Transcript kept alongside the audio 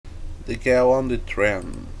The Girl on the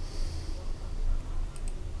Train.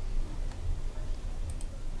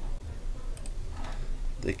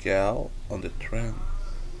 The Girl on the Train.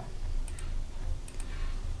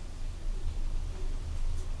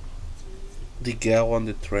 The Girl on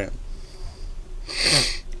the Train.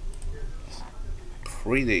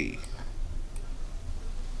 Friday.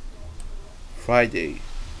 Friday.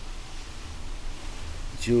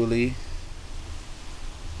 July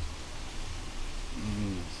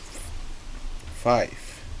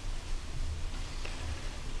 5,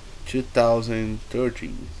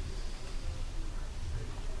 2013.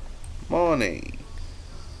 Morning.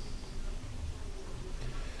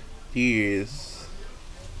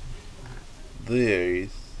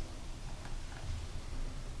 There's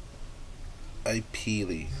a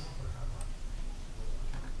peely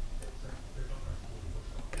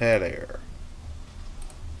pear.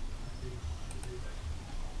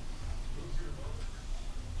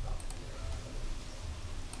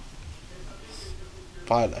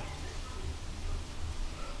 Pala.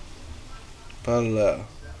 Pala.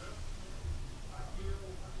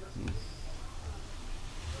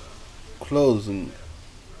 Closing.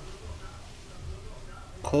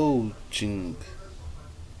 Coaching.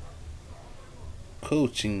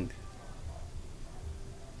 Coaching.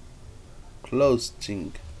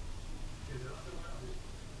 Closing.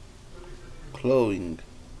 Clothing.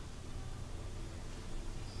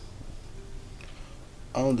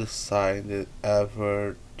 On the side that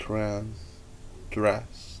ever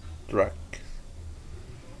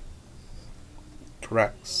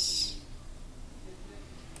tracks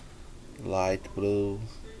light blue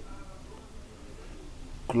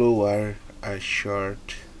glue are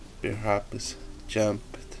short, perhaps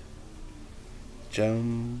jumbled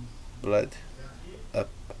up,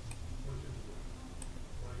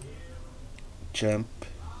 jump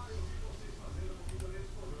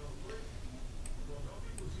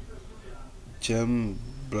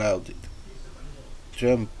jumbled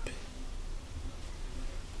jump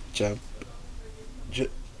jump ju-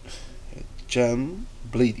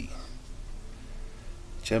 jumbledy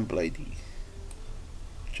jumbledy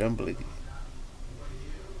jumbledy.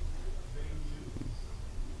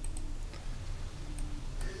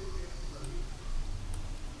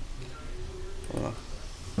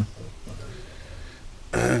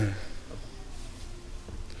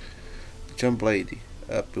 Jumbledy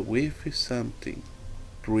up with something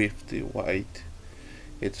drifty white.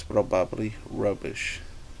 It's probably rubbish.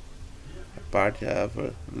 A party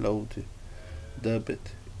ever load dubbed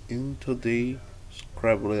into the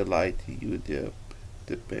scrabbly light you'd up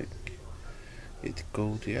the bank. It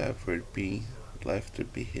could ever be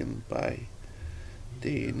left behind by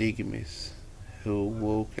the enigmas who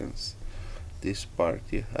wakens this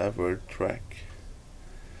party ever track.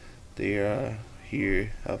 They are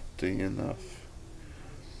here often enough,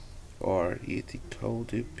 or it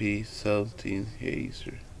could be something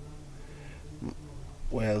hazer.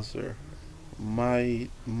 Weather. My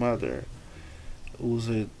mother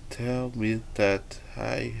used tell me that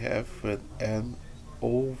I have an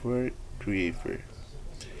overdriver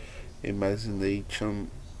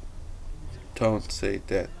imagination. Don't say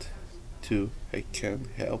that too. I can't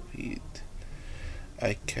help it.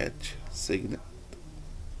 I catch signal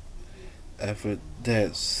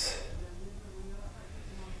evidence.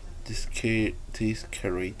 This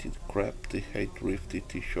curated crap dehydrated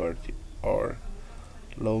t-shirt or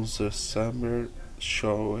longer summer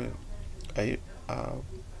shower. I ow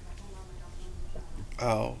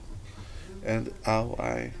and how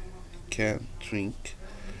I can drink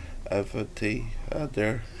over the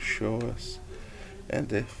other shores and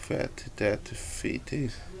the fat that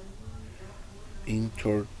fit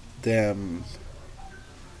into them.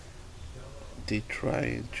 They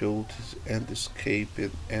try jolts and escape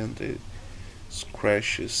and the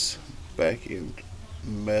scratches back in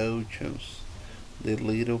motions. The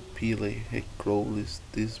little Pili crawls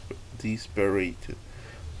desperate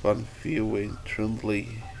from feeling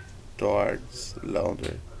trembling towards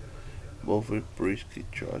louder. Over briskly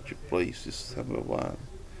George places someone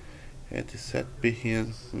and sat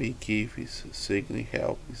behind me gives signal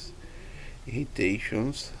helps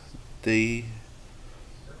irritations. They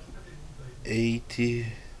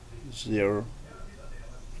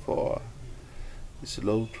 8004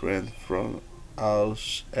 slow trend from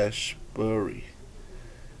Ashbury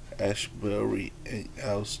and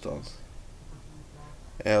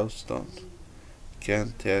Elston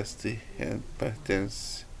can test and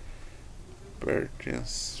patents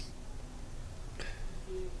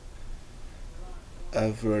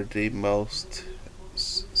ever the most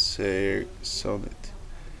sonnet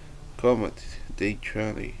comment they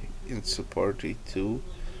journey in supported to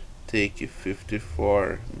take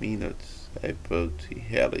 54 minutes. I put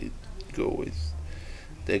heli going.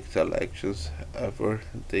 Take selections over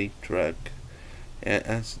the track and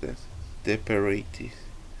accident. Separate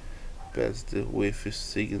past with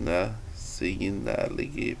signaling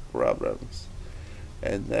problems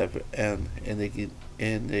and never end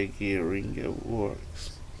engineering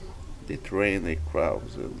works. The train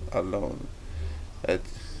crowds alone at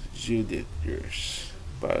Judith's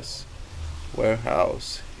bus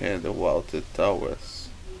warehouse and water towers,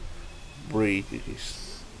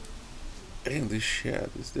 bridges, and the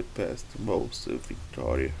shadows the past most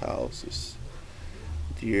Victoria houses.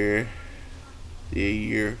 The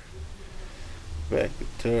year back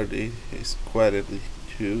 30 is quietly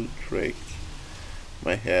to drink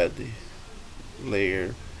my head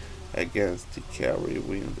layer against the carry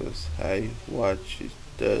windows. I watch it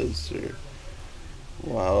desert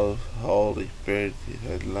while holy pretty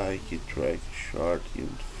I like it track short in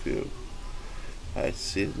field. I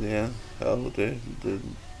see them older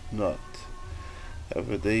than not.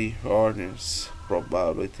 Everyday harness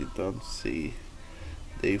probability don't see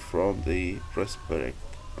they from the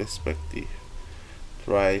perspective.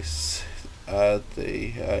 Thrice a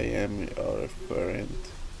day I am a parent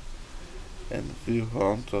and view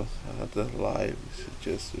onto other lives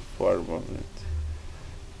just for a moment.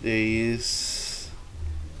 There is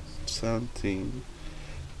something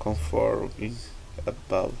comforting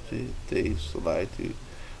about the day's light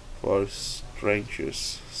for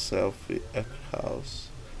strangers selfie at house.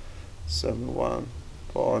 Someone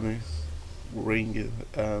pony ring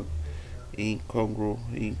an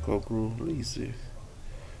incongruously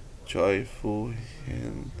joyful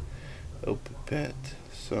and upbeat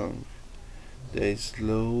song. The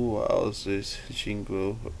slow houses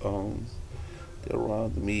jingle on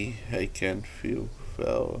around me. I can feel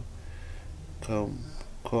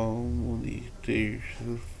community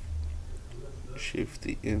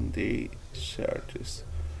shifting in the charts.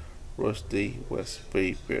 Rusty was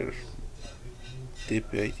paper,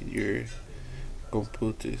 typewriter,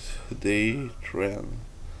 computers, they trend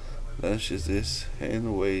lunches this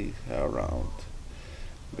and way around.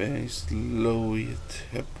 Ben slowly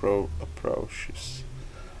approaches.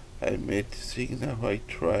 I made the signal. I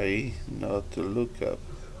try not to look up.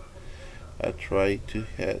 I try to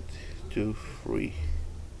head to free.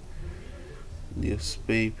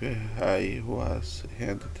 Newspaper I was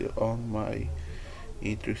handed on my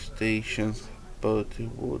interstation, but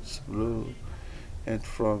it was blue, and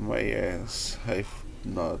from my eyes I've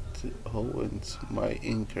not always my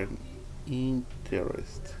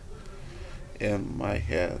interest. In my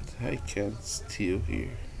head I can still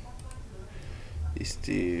hear,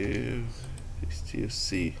 still, still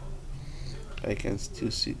see. I can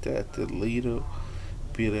still see that the little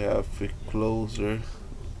bit of closer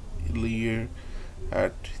layer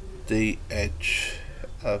at the edge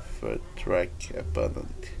of a track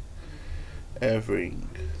abandoned. Every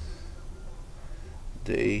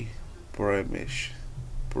day premise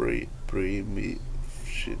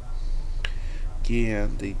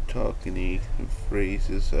and the talking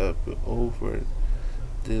phrases up over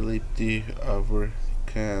the lip over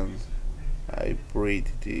can I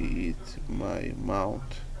breathed it my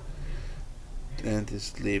mouth and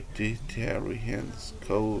slipped Terry and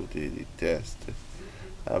scolded the test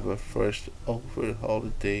of a first over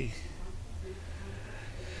holiday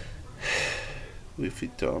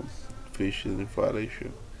with Tom fishing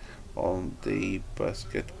violation on the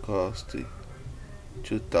basket cost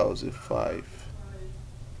 2005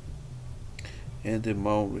 and the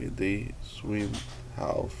moment they swim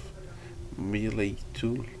half merely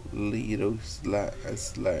to little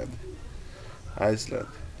Iceland.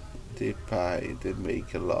 The pie they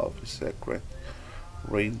make love secret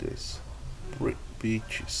reindeers,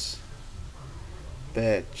 beaches,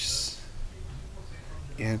 beaches,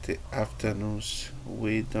 and the afternoons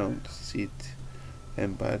we don't sit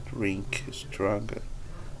and by drink stronger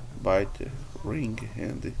by the ring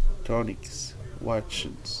and the tonics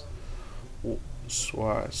watchings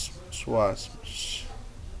swasms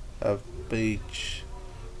of beach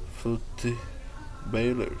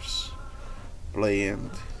footballers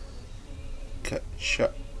playing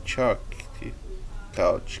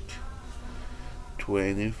couch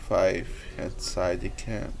 25 inside the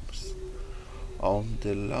camps on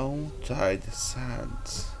the long tide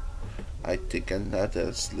sands. I take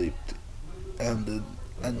another sleep and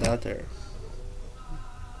another.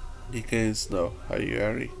 The kids know how you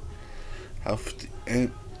are have the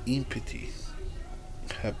empathy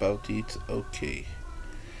about it. Okay,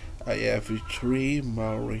 I have three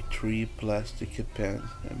plastic pen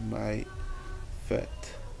in my fat.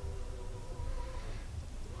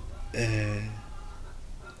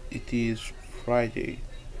 It it is Friday,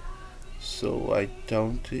 so I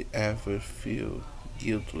don't ever feel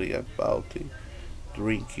guilty about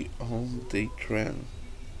drinking on the train.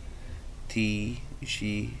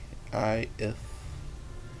 TGIF.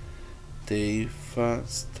 The fun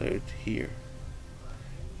start here.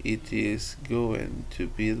 It is going to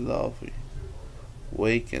be lovely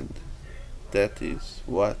weekend. That is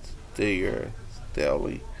what they are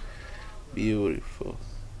telling. Beautiful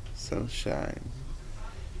sunshine,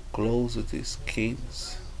 closed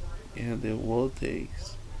skins, and the old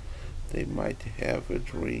days. They might have a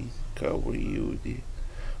drink covered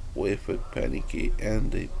with a panic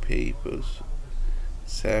and the papers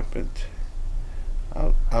serpent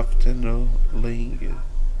afternoon laying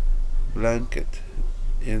blanket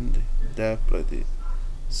in the dappled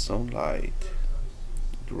sunlight,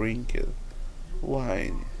 drinking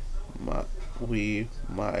wine. We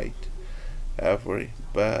might every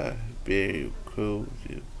barbecue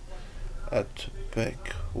at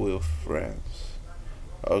back with friends,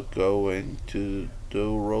 or going to the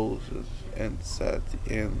roses and sat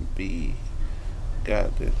in be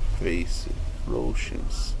gathered face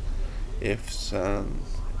lotions if sun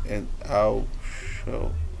and out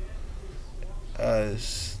show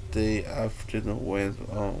as the afternoon went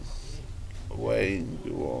on, weighing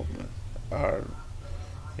the woman arm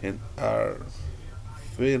in arm,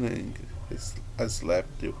 feeling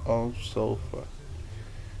slept on sofa,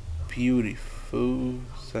 beautiful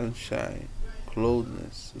sunshine,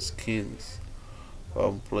 closeness, skins,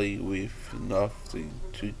 on play with nothing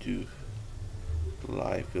to do.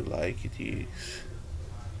 Life like it is.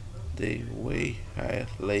 The way I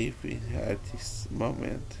live at this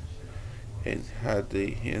moment and had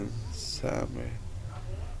the in summer.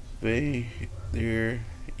 When there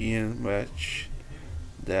in much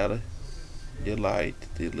that delight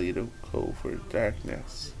the little cover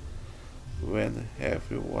darkness when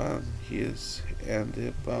everyone is and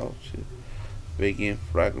about to begin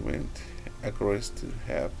fragment across the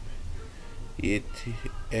have it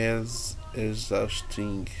is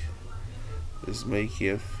exhausting. It's making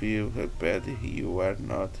you feel bad you are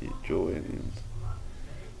not enjoying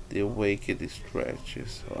the wicked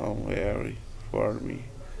stretches unweary for me.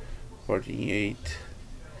 48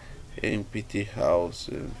 empty house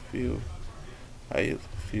and I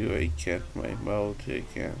feel I can't my mouth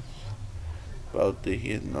again, but they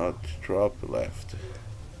had not drop left.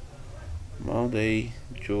 Monday,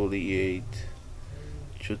 July 8,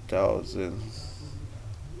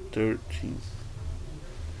 2013.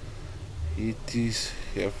 It is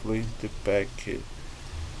roughly the pack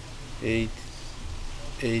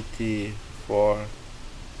 884.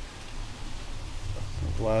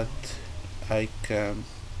 What I can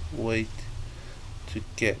wait to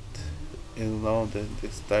get in London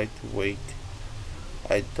this night week.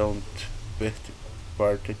 I don't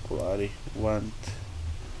particularly want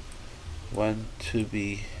to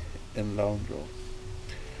be in London.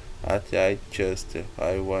 I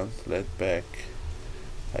want let back.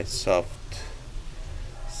 I soft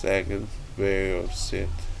second very upset.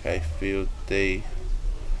 I feel they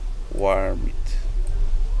warm it.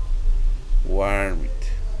 Warm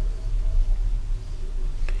it.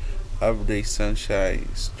 Of the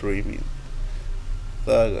sunshine streaming.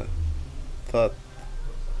 Thug thought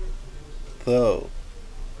though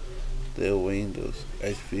the windows.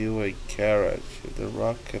 I feel a carriage, the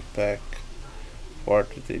rocket back,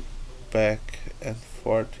 40 the back and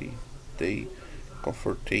 40 the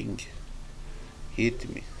comforting hit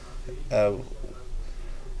me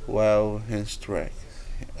while hand strike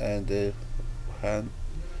and the hand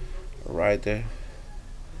rider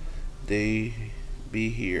they be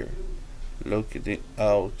here looking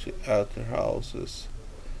out at the houses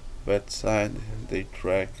bedside they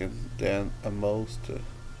track and then almost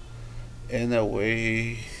in a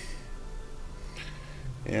way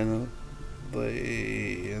in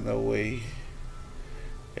a way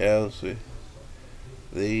else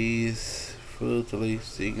these fruitly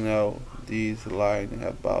signal this line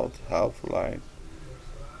about half line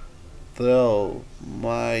though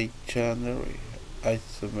my January I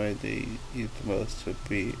estimate it must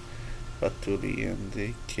be actually in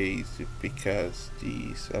the case because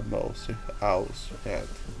these almost hours had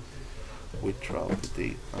without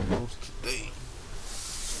the almost day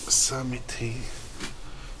summit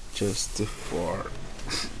just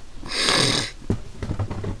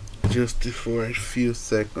for a few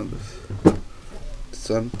seconds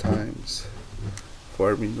sometimes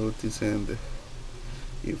 4 minutes and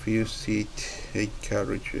if you sit a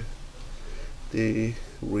carriage they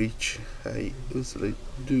reach I usually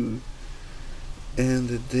do and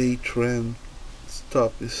the train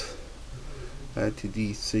stops at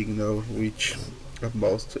the signal which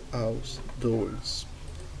about the house doors.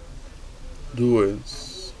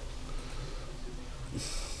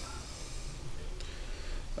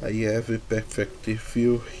 I have a perfect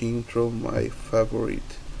view into my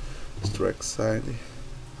favorite Strackside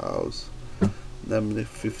house, number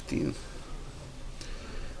 15.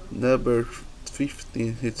 Number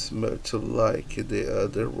 15 is much like the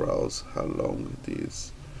other routes along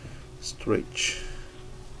this stretch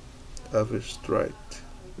of a straight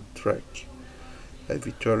track. A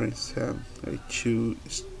Victorian Sam, a 2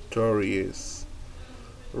 stories,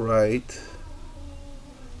 right,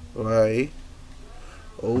 right,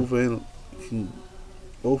 overlooking,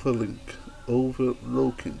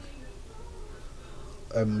 overlooking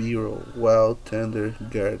a mirror well tender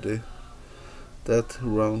garden that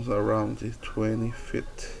runs around 20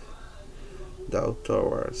 feet down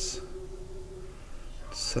towards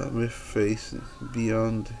some facing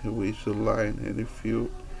beyond which line and a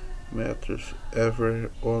few meters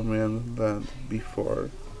ever on land before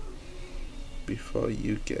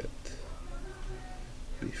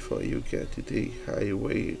you get to the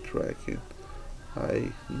highway tracking.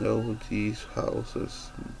 I know these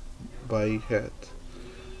houses by heart.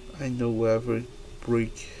 I know every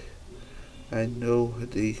brick. I know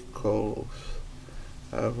the colors,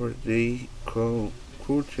 every the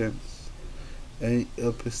curtains, and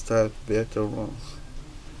upstairs bedrooms,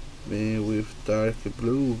 made with dark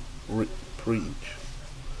blue print.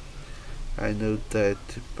 I know that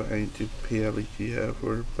paint peeled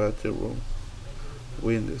every bedroom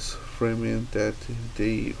windows, framing that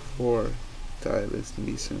they four tiles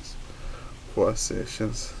missing, 4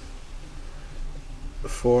 sections,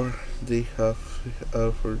 for they have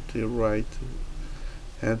over the right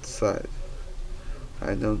hand side.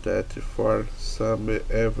 I know that for some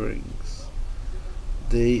evenings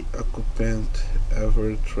they occupied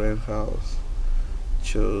every train house,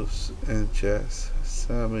 chose and just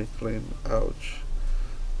some clean ouch.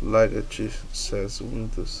 Luggage says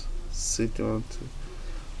windows sitting on to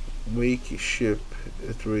make ship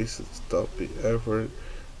at race stop ever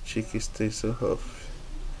chick station off.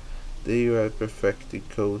 They are perfectly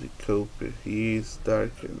cold copy. He is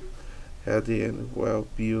darker, heady and well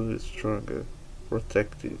built stronger,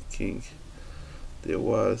 protected king. There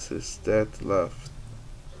was a that laughed.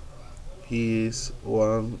 He is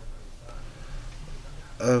one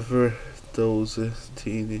ever those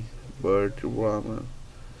teeny bird woman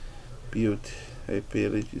built a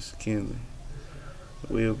pale skin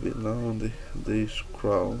will be long this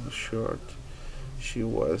crown short. She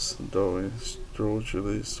was doing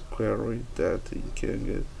strangely squarely that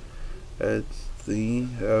king at the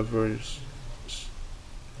ever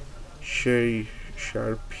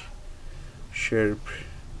sharp sharp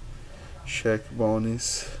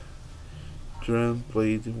cheekbones drum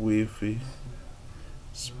played with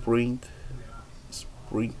sprint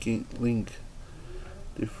sprinkling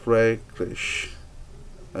the freckles.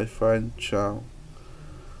 I find Chow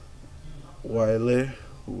Wheeler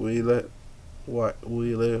Weir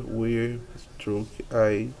stroke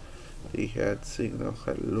I they had signal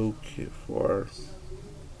I look for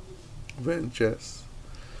vengeance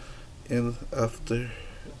and after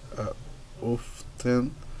uh,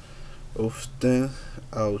 often often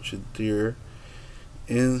out there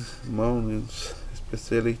in mornings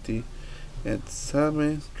specialty and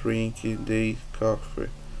some drinking their coffee.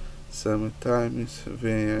 Sometimes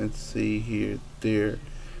when I see here there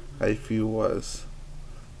I feel was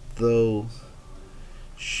though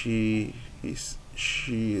she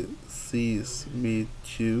sees me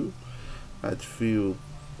too. I feel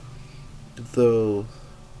though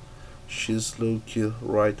she's looking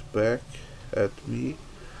right back at me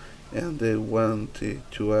and I want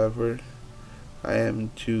to ever I am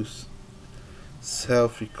too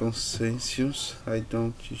self-conscious. I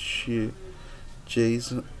don't she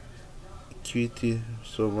Jason Kitty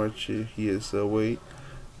so much he is away.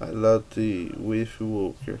 I love the with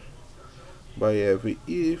Walker. By every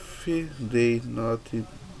if they not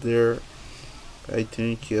there I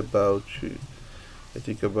think about you. I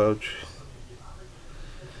think about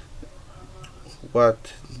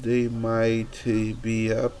what they might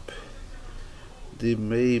be up. They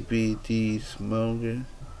may be these mountain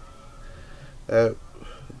uh,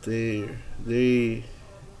 they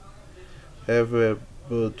have a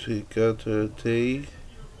but got a day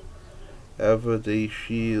ever they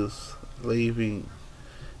feels leaving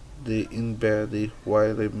the in bed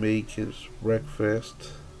while they make his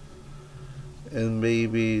breakfast and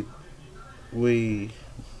maybe we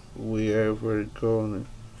we ever going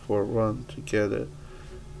for run together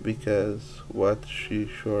because what she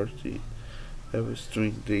shorty every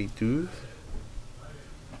string they do.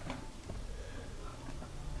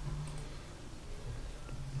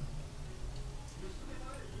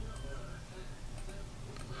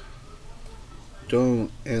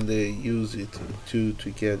 stone and they use it two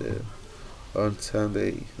together. On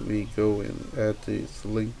Sunday, we go in at the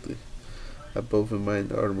slightly above my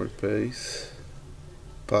normal pace.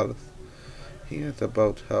 He at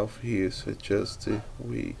about half years adjusted.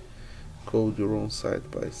 We go run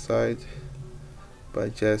side by side by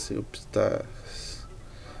Jesse upstairs,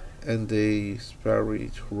 and they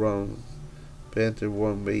sparred run. Panther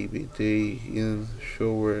one maybe they in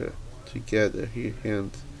shower together. He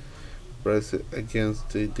hand pressed against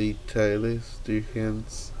the details, their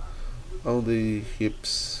hands on the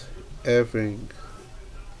hips, having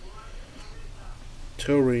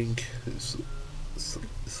touring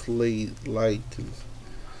sleigh lighting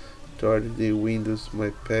toward the windows.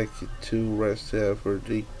 My pack to rest after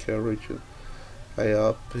the carriage. I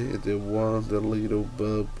up the one the little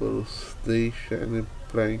bubbles, the shiny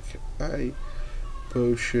plank I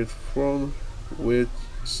pushed from with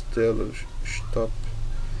stellar stop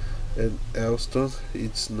and Elston.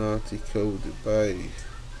 It's not cold by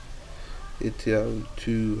it out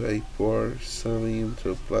to I pour some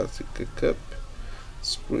into a plastic cup,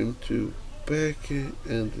 scream to back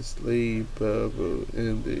and the sleigh bubble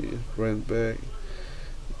and the ran back.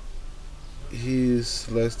 His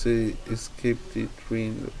last escaped the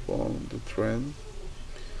train on the train,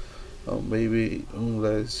 or maybe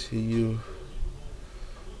unless you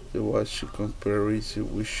watch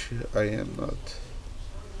comparison, which I am not.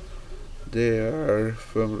 There are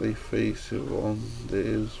family faces on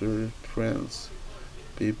the other trains.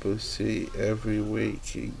 People see every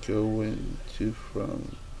week going to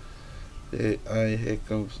from the I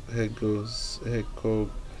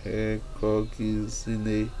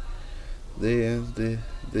Hekogizine.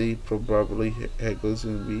 They probably Hekos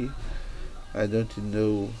in me. I don't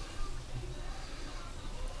know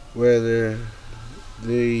whether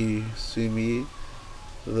they see me,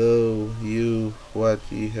 though you what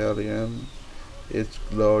the hellion, its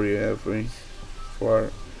glory every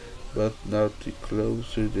far, but not the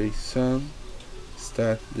closer the sun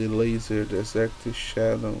start the laser exact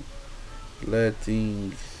shadow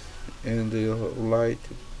letting and the light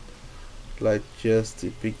just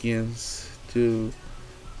begins to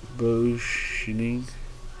bushing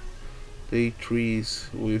the trees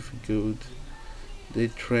with good. The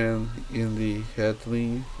trend in the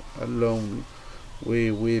headling along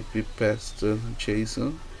we whip past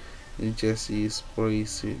Jason in Jesse's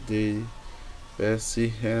place. The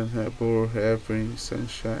Bessie and Harbor having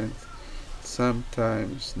sunshine.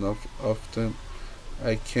 Sometimes, not often,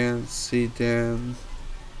 I can see them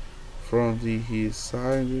from the his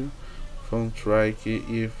side from track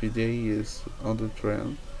if they is on the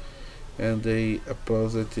trend and they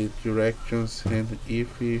opposite directions and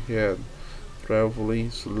if he had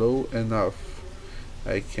traveling slow enough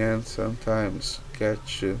I can sometimes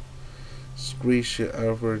catch squish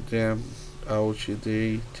over them out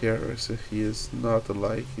the terrace. He is not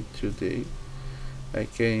like today. I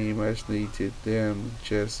can imagine them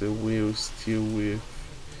just will still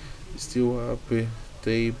up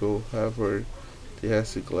table over the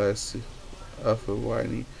has a glass of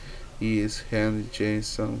wine. He is hand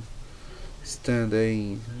Jason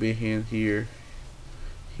standing behind here,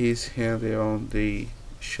 his hand on the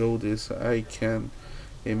shoulders. I can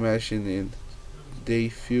imagine it. They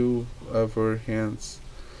feel over hands.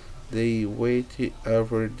 They wait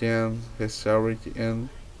over them, hesitate and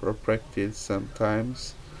perplexed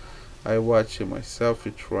sometimes. I watch myself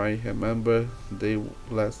try remember the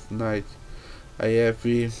last night. I have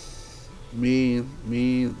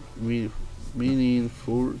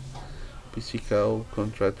meaningful physical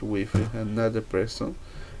contact with another person.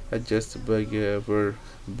 I just beg over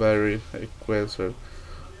very request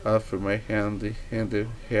offer my hand and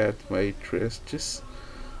had my trusts.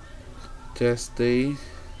 Test day,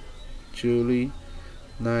 July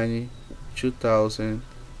 9,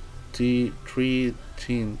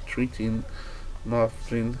 2013,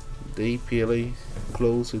 nothing. They pili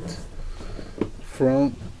closed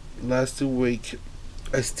from last week.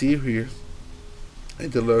 I still here.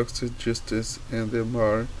 And the Lux Justice and the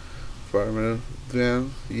Mar Farmer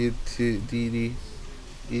than it did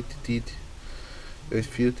a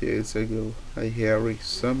few days ago. I hear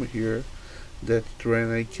some here that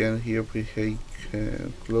train I can hear he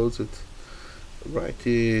closed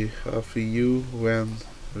right of you when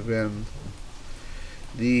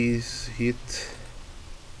this hit.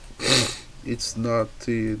 It's not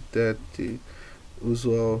that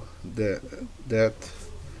usual that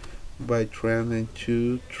by train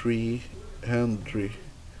to 300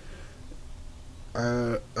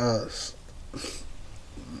 us.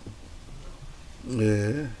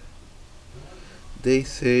 Uh, they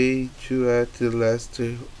say to at the last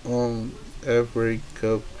on every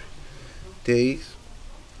cup days.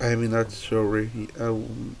 I'm not sure how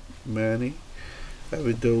many.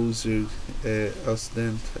 With those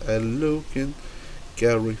accident I look and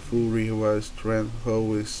Gary Fury was trying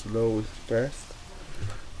always slow fast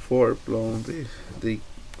for blonde they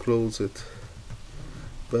closed,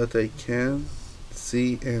 but I can't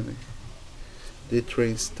see any. The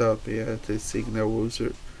train stopped at a signal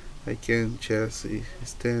user. I can just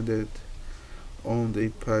stand it on the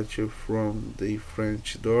patio from the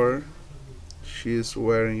French door. She is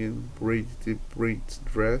wearing a pretty bright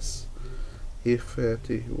dress. If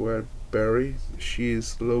it were Barry, she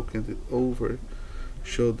is looking over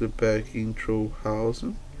shoulder back into house.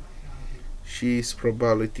 She is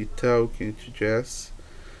probably talking to Jess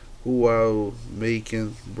while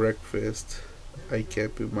making breakfast. I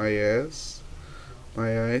kept my eyes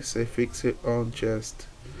I fixed on Jess.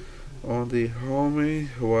 On the home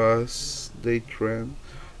was the train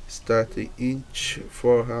starting inch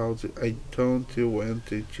for house. I don't want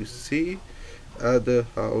to see other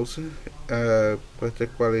house,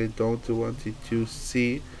 particularly don't want to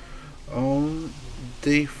see on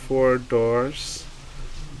the four door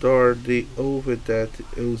the over that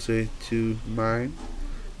is to mine.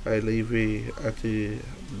 I live at the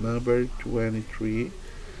number 23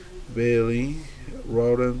 Bailey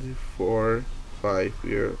Roland for 5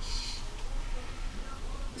 years.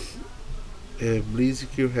 Please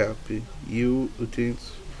if you happy. You think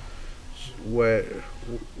were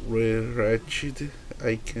wretched.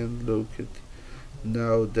 I can look at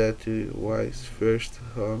now that it was first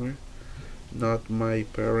Homer, not my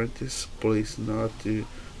parents, please not to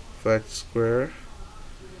Fat Square.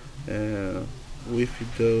 Uh,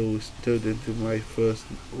 with those student my first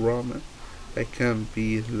Roman, I can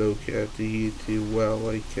be look at it well.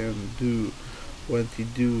 I can do want to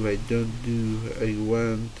do. I don't do. I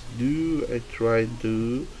want to do. I try to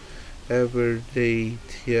do. Every day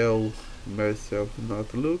tell myself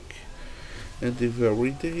not look, and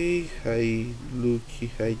every day I look.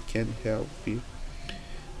 I can help you.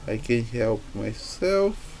 I can help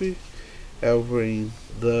myself. Every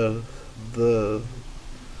the though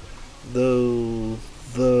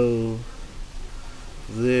though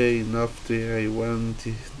they enough I want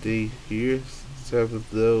they hear seven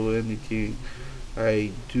though anything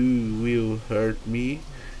I do will hurt me.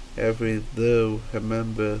 Every though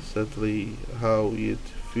remember suddenly how it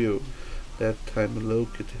feel that time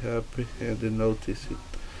looked up and noticed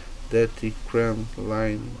that the cram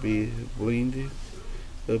line be blinded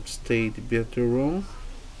upstate bedroom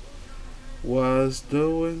was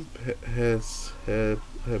doing has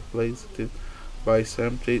replaced it by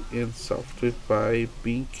something in software by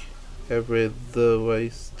pink. Every though I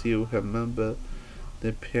still remember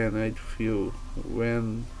the pain I'd feel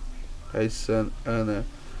when I saw Anna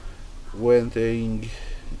wentering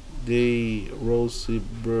the rosy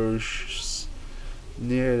bushes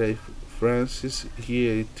near a Francis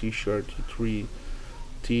here t-shirt three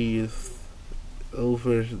teeth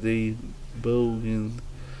over the bowing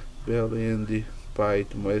belly and the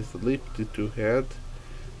bite was lifted to head.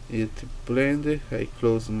 It blended. I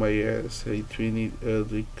closed my eyes. I trained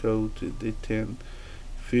early coat the 10,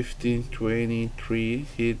 15, 23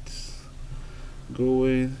 hits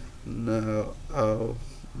going now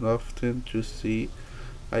often to see.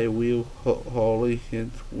 I will Holly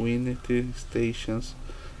and Winity stations.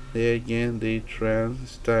 There again the train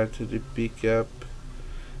started to pick up.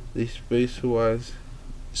 The space was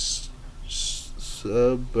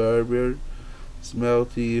suburban,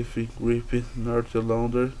 smelty if gripping North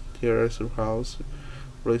London terrace house,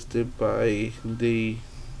 placed by the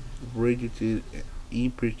rigid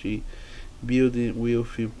empty building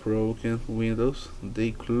with broken windows.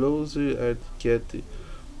 They closed at get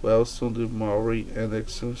Wellston the Maury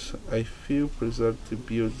annexes. I feel preserved the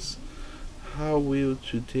builds. How will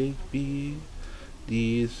today be?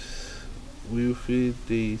 These with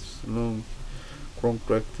this long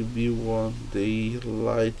contract view on the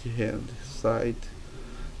light hand side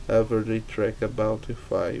ever they track about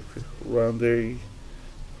 5 round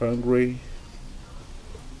hungry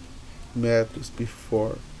meters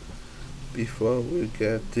before we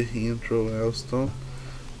get the intro Elston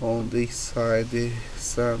on the side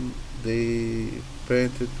some the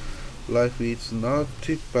painted life is not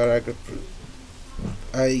the paragraph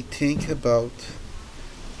I think about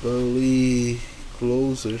really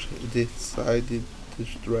closer decided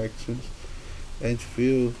distractions and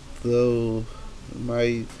feel though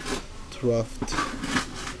my trot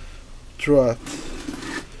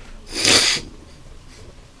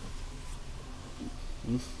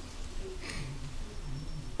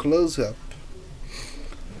close up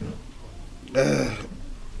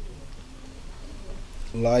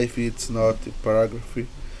life it's not a paragraph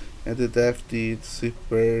and the depth is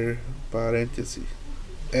per parenthesis,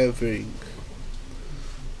 everything.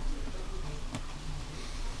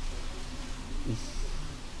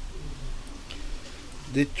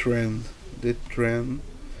 The trend, the trend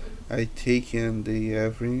I take in the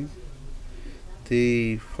every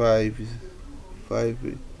day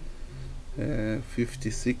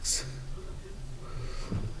 56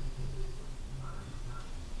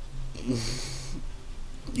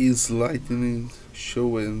 is lightning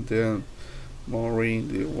show and then morning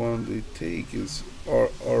the one they take is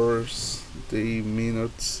hours the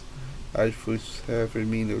minutes I first have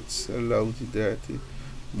minutes allowed that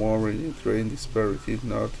morning train disparity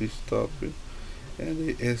not to stop it and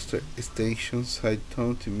the extra stations I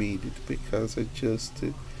don't need it because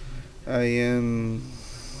I am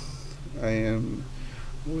I am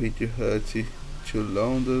way too hurty to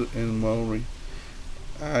London and morning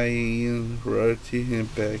I am hurty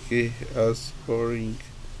and back as boring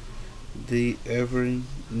they ever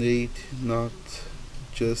need not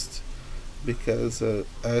just because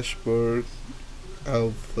Ashburn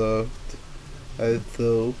although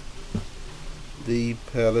although the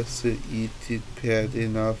palace it paid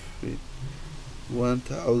enough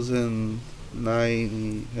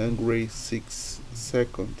 1906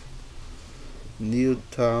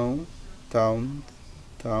 Newtown town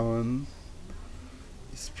town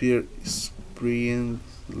spraying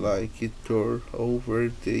like it tore over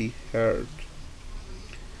the heart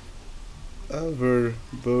over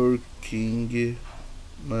Burking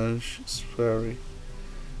Manchester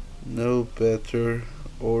no better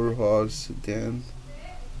or worse than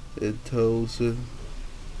those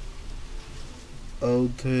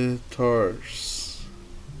auditors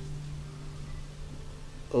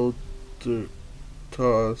auditors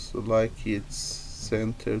like its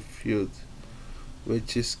centerfield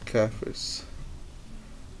which is cafes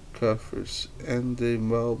and the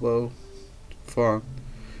mobile phone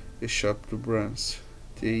shop to brands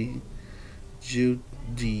the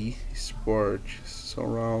GD Sport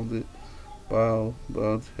surrounded by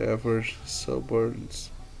but ever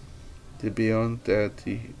suburbs. The beyond that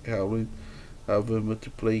the Howling of a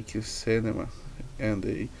multiplayer cinema and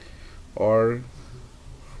they are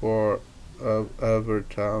for other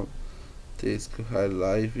town disc high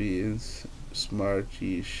life is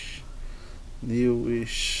smartish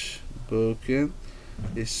newish broken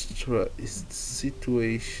is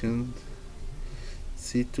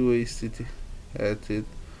situated at it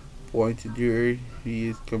point there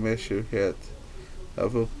is commercial head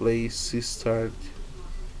of a place to start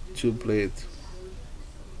to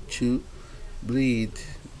bleed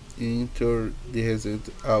into the desert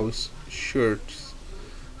house shirts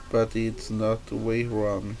but it's not the way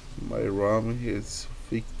rum. My rum is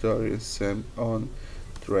Victoria Sam on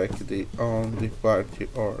track the on the party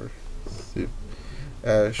or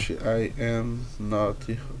as I am not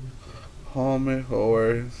Homer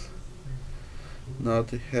or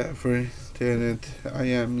not every tenant I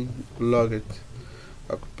am logged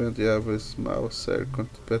occupant of a small second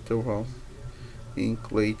better room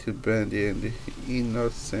included band and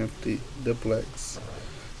innocently the blacks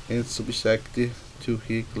and subjected to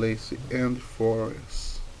his glass and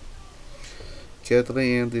forest.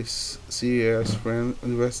 Kathleen and the CS friend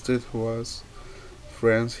invested was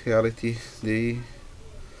friends reality they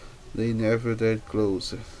never that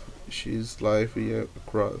close. She's lively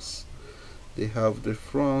across. They have the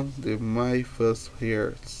front, the my first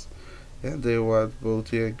years, and they want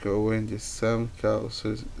both go in the same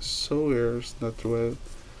causes, so years not well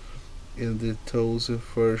in the thousand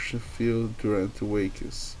first few during the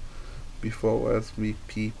weeks. Before us meet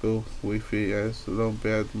people with as long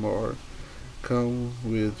bad more come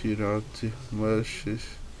with you not much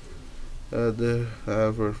other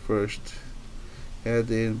ever first.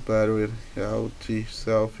 Add in battery out the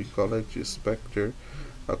self ecology spectre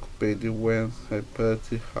occupied when I put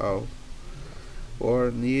how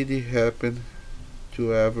or need happen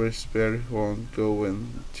to ever spare one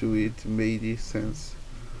going to it made sense.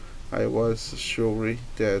 I was sure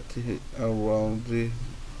that around the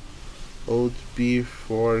old be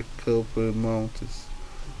for a couple months,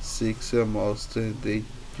 6 almost. They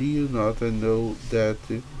do not know that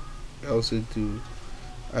else do.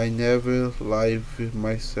 I never live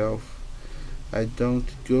myself. I don't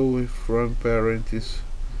go from parents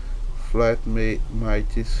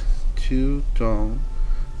flatmates to town.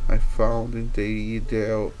 I found they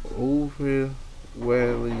are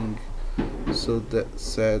overwhelming, so that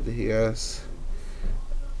said yes,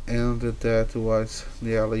 and that was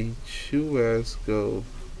nearly 2 years ago.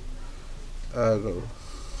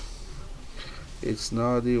 It's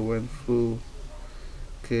not even full.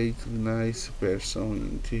 Kate nice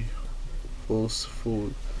person into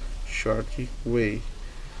forceful short way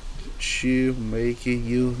to make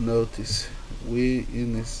you notice. We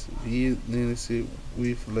initiate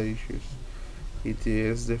with lasers. It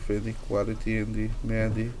is defending quality and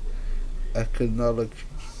demanding acknowledgement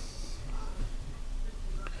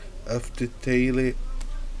of the daily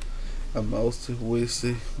almost with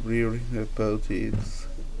rearing about its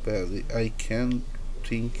belly. I can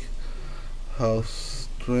think how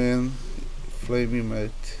strength flaming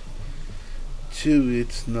might to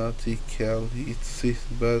it's not equal, it's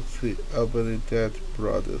but about that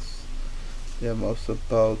brothers. Yeah, most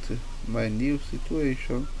about my new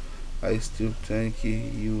situation. I still think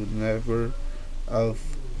you never of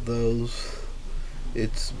those.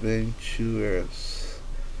 It's been 2 years.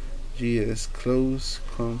 GS close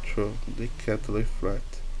control the Catholic flat.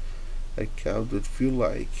 I counted feel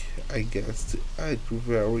like I guessed I'd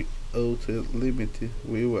very out limited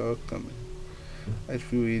we welcome. I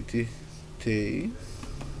feel it tea.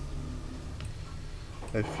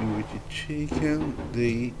 I feel it chicken.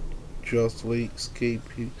 They justly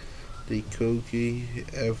escaping the cookie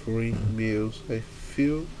every meal. I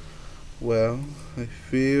feel well. I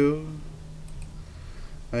feel.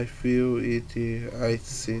 I feel it. I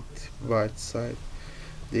sit right side.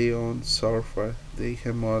 They on sofa. They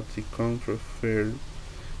remote control fair.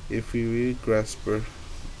 If you will grasp her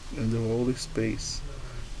in the whole space,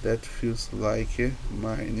 that feels like a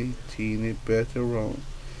mini teeny better room.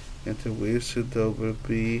 And I wish double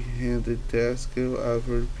be and the desk will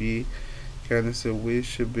ever be can I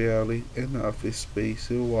wish barely enough space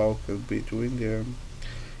to walk between them.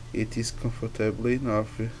 It is comfortable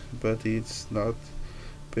enough, but it's not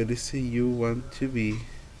place you want to be.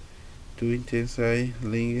 Too intense I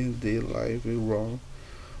linger the live wrong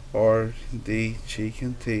or the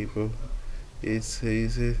chicken table. It's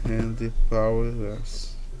easy and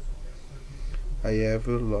powerless. I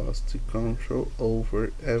ever lost control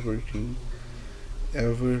over everything,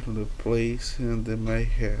 ever the place under my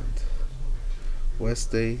head.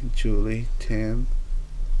 Wednesday, July 10,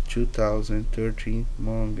 2013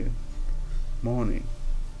 morning.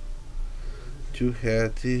 To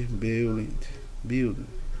head the building.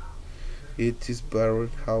 It is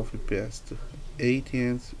barred half past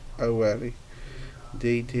 8 already.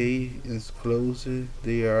 The day is closed.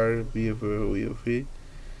 They are beaver with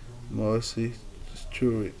most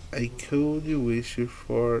story. I could wish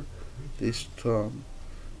for the storm.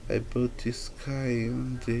 I put the sky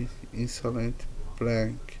on the insolent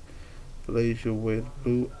blank pleasure with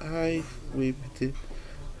blue eye whipped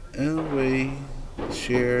away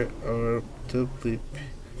share or tulip.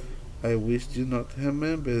 I wish do not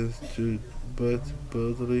remember to but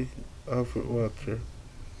bodily of water.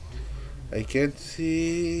 I can't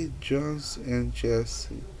see Jones and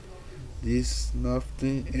Jesse. This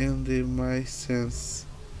nothing in my sense.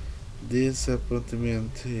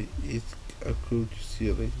 Disappointment it occurred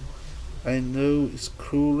silly. I know it's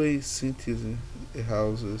cruelly scented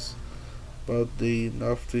houses, but they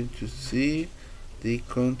nothing to see. The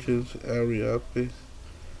contents are up,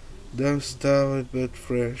 downstairs but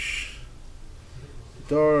fresh.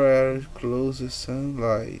 Door air closes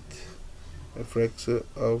sunlight, reflects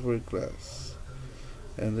over glass,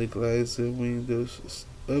 and the glass windows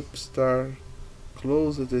upstairs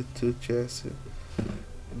closer to Jessie.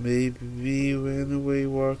 Maybe when we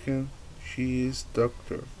walking, she is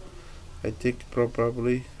doctor. I think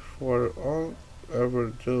probably for all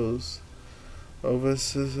ever those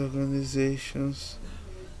overseas organizations,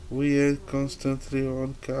 we are constantly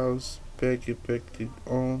on calls, packed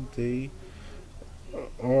on the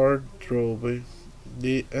wardrobe,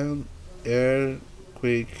 the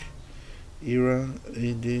earthquake era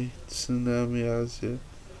in the tsunami Asia,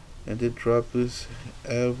 and the drops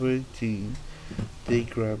everything. They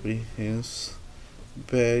grab his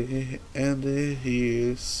bag and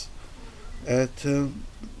hears at the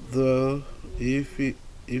if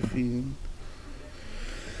in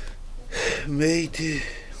made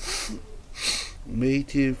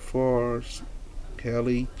made force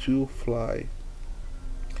Kelly to fly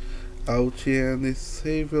out and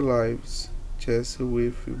save lives just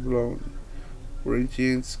with blown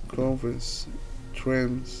radiant conference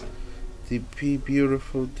trends the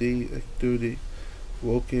beautiful day activity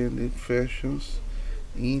walking in fashions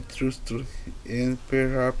interest and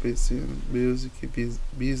perhaps in music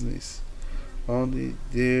business only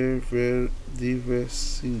there were diverse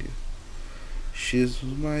singer. She's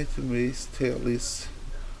my stylist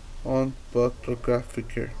on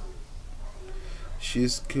photographic.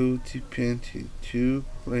 She's codependent to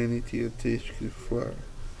planetary artistic flower.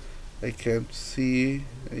 I can't see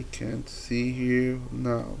here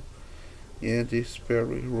now. And it's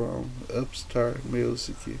very wrong. Upstart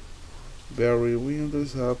music. Barry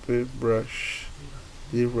windows up a brush.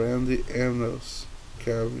 The Randy Enos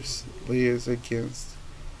carries layers against,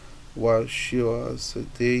 while she was a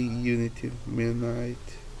day unity midnight.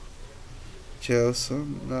 Chelsea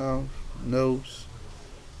now knows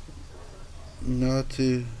not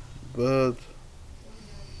to, but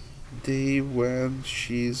day when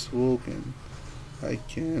she's woken, I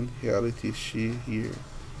can reality she here.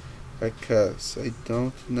 Because I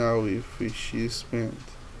don't know if she spent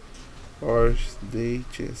or they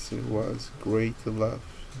just was great love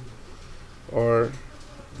or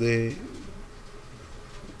the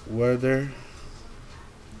weather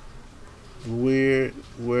where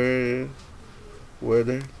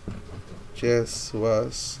weather just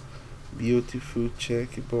was beautiful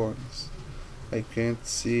cheekbones. I can't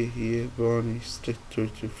see here bony structure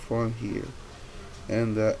from here,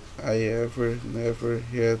 and I ever never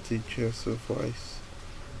had just a voice.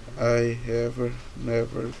 I ever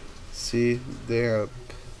never see them.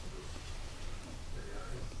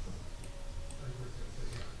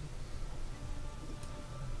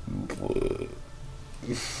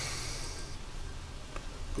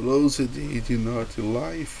 Closed it not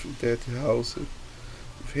life that house.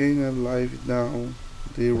 When I live down,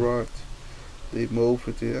 they rot. They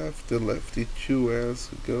moved after left it 2 years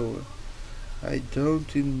ago. I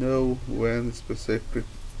don't know when specific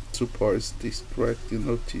supports distract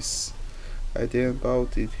notice. I then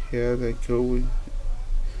about it had I go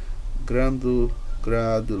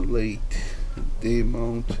gradulate the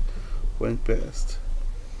month went past.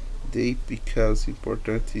 They because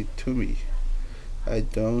important to me. I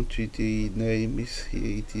don't the names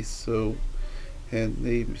it is so and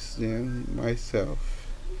names them myself.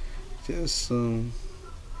 Just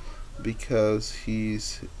because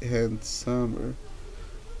he's handsomer.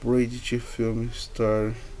 British film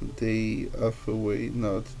star they of away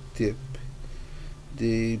not deep.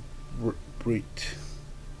 The Brit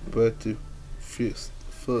but first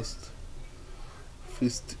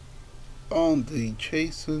on the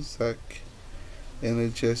Jason Zack and I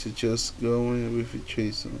just going with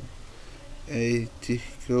Jason. I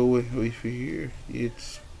going with here.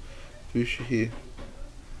 It's fish here.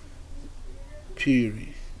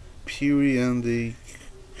 Puri. Puri and the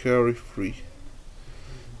curry free.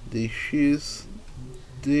 The cheese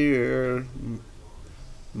they're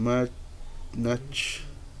much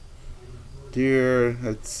they're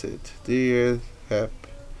that's it. They're happy.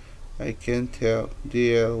 I can tell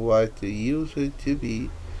they're what they used to be.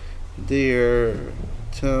 Their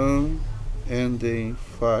tongue ending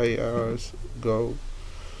 5 hours ago.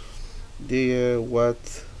 They are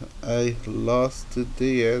what I lost.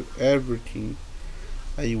 They are everything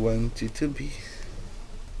I wanted to be.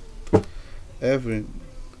 Even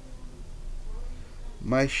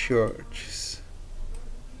my shorts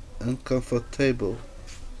uncomfortable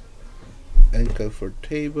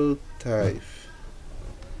type.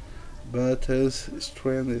 Butters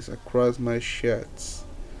strands across my shirts.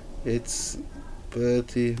 It's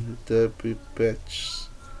pretty double patch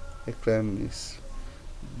acclamis.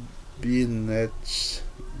 Be net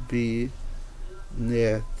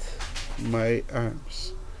my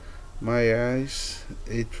arms. My eyes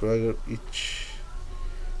a trigger itch.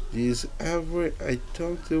 This every I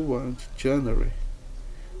don't want January.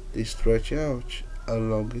 They stretch out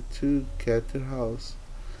along to get the house.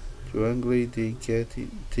 Strongly they get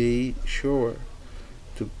the shore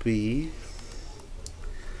to be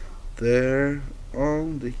there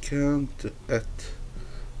on the count at.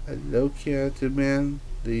 I look at the man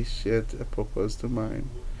they said a proposed to mine.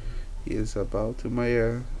 He is about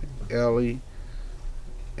my Ellie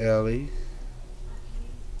Ellie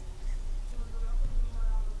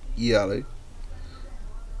Ellie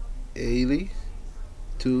Ellie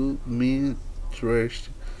to me trashed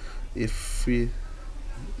if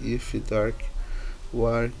dark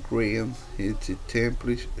war green it's a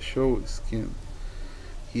temple show skin.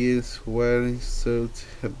 He is wearing suit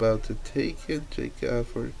about to take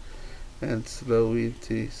over and slowly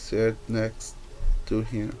sat next to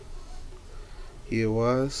him. He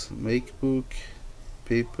was make book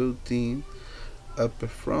people team up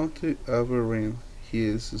front of a ring. He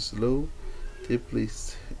is slow to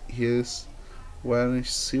please. He is wearing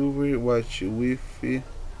silver watch with a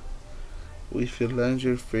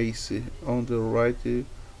larger face on the right.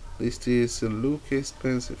 This is look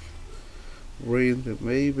expensive. Ring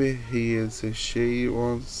maybe he is a shade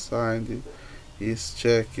on side. He's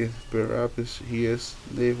checking perhaps he is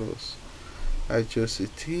levels. I just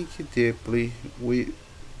think deeply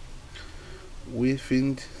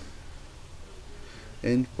within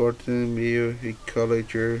important male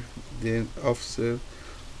colleger then officer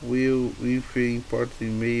Will Winfrey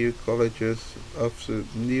important mayor colleges of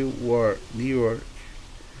New York,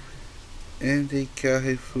 and a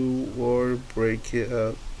car full war break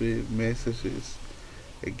up with messages.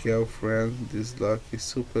 A girlfriend dislocked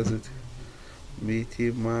supposed Mitty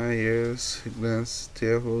Myers glance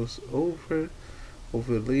tables over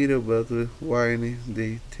little butler wine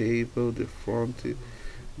the table the front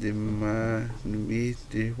the man meet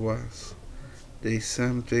there was. There's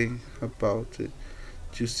something about it.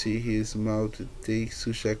 To see his mouth take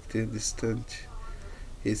such a distant.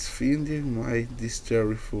 His finger might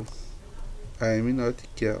disdainful. I am not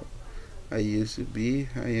girl. I used to be.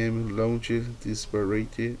 I am lonely,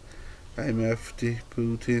 desperate. I am after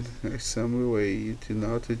putting some way to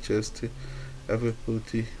not just have a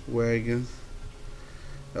putty wagon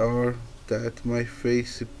or that my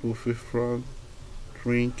face puffy from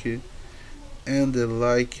drink and the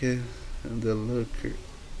like and the looker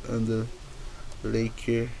and the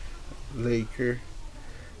laker laker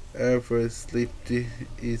ever slipped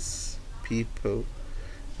is people.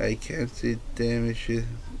 I can't see damage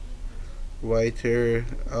whiter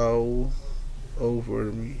all over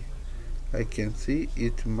me. I can see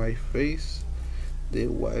it in my face, the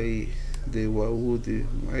wood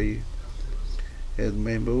my head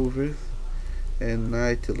my mover, and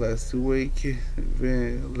night last week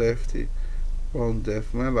when left on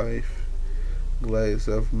death my life. Glass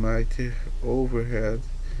of might overhead,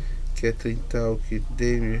 getting talking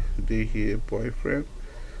Damien, their boyfriend.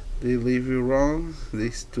 They live wrong, they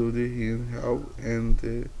stood in how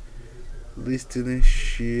and listening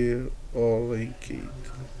sheer all like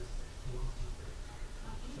it.